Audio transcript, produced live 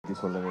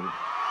பற்றி சொல்லவே.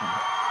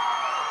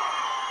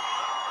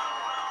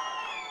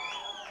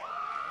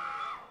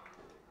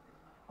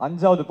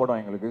 அஞ்சாவது படம்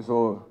எங்களுக்கு. ஸோ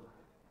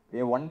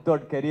என்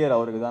 1/3 கெரியர்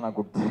அவருக்கு தான் நான்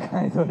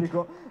கொடுத்துருக்கேன் இது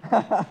வரைக்கும்.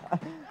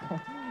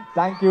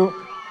 தேங்க்யூ.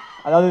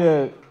 அதாவது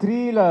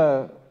 3ல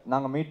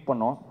நாங்கள் மீட்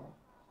பண்ணோம்.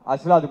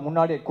 ஆக்சுவலாக அதுக்கு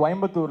முன்னாடி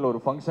கோயம்புத்தூரில் ஒரு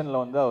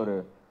ஃபங்க்ஷனில் வந்து அவர்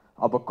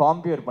அப்போ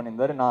காம்பியர்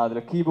பண்ணியிருந்தார். நான்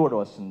அதில் கீபோர்டு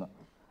வச்சுருந்தேன்.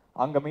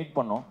 அங்கே மீட்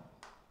பண்ணோம்.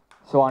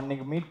 ஸோ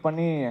அன்றைக்கி மீட்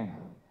பண்ணி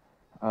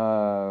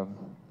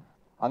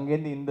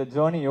அங்கேருந்து இந்த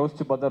ஜேர்னி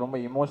யோசித்து பார்த்தா ரொம்ப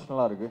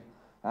இமோஷ்னலாக இருக்குது.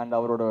 அண்ட்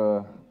அவரோட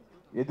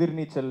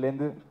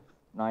எதிர்நீச்சல்லேருந்து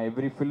நான்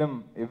எவ்ரி ஃபிலிம்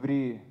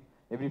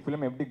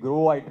எப்படி க்ரோ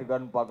ஆகிட்டு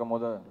இருக்காருன்னு பார்க்கும்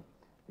போது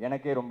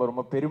எனக்கே ரொம்ப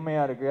ரொம்ப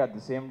பெருமையாக இருக்குது. அட்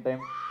தி சேம்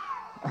டைம்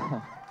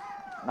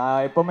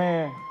நான் எப்போவுமே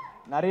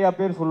நிறையா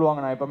பேர்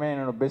சொல்லுவாங்க நான் எப்போவுமே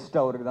என்னோடய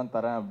பெஸ்ட்டு அவருக்கு தான்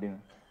தரேன் அப்படின்னு.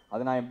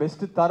 அது நான் என்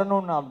பெஸ்ட்டு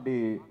தரணும்னு நான் அப்படி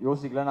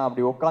யோசிக்கல. நான்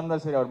அப்படி உட்காந்தா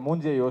சரி அவர்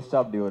மூஞ்சியை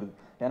யோசிச்சா அப்படி வருது.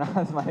 ஏன்னா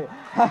அது மாதிரி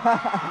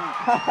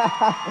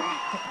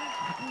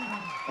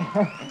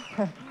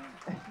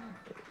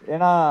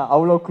ஏன்னா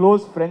அவ்வளோ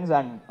close friends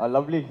and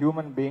lovely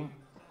human being.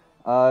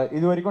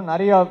 இது வரைக்கும்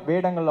நிறையா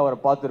வேடங்களில் அவரை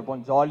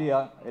பார்த்துருப்போம்,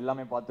 ஜாலியாக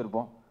எல்லாமே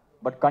பார்த்துருப்போம்.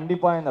 பட்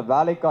கண்டிப்பாக இந்த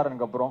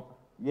வேலைக்காரனுக்கு அப்புறம்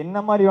என்ன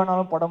மாதிரி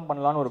வேணாலும் படம்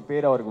பண்ணலான்னு ஒரு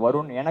பேர் அவருக்கு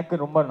வரும்னு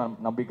எனக்கு ரொம்ப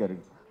நம்பிக்கை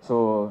இருக்குது. So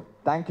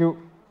thank you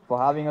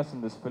for having as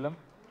in this film.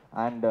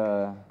 And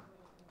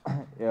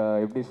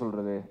எப்படி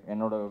சொல்கிறது,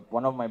 என்னோட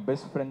one of my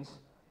best friends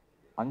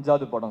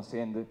 5வது படம்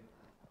சேர்ந்து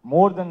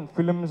மோர் தென்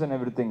ஃபிலிம்ஸ் அண்ட்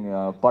எவ்ரி திங்,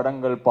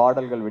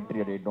 பாடல்கள்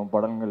வெற்றி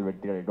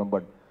அடையட்டும்.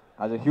 But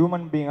as a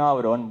human being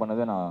our earn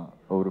பண்ணது நான்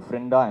ஒரு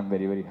ஃப்ரெண்டாக I am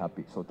very very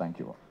happy. So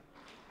thank you.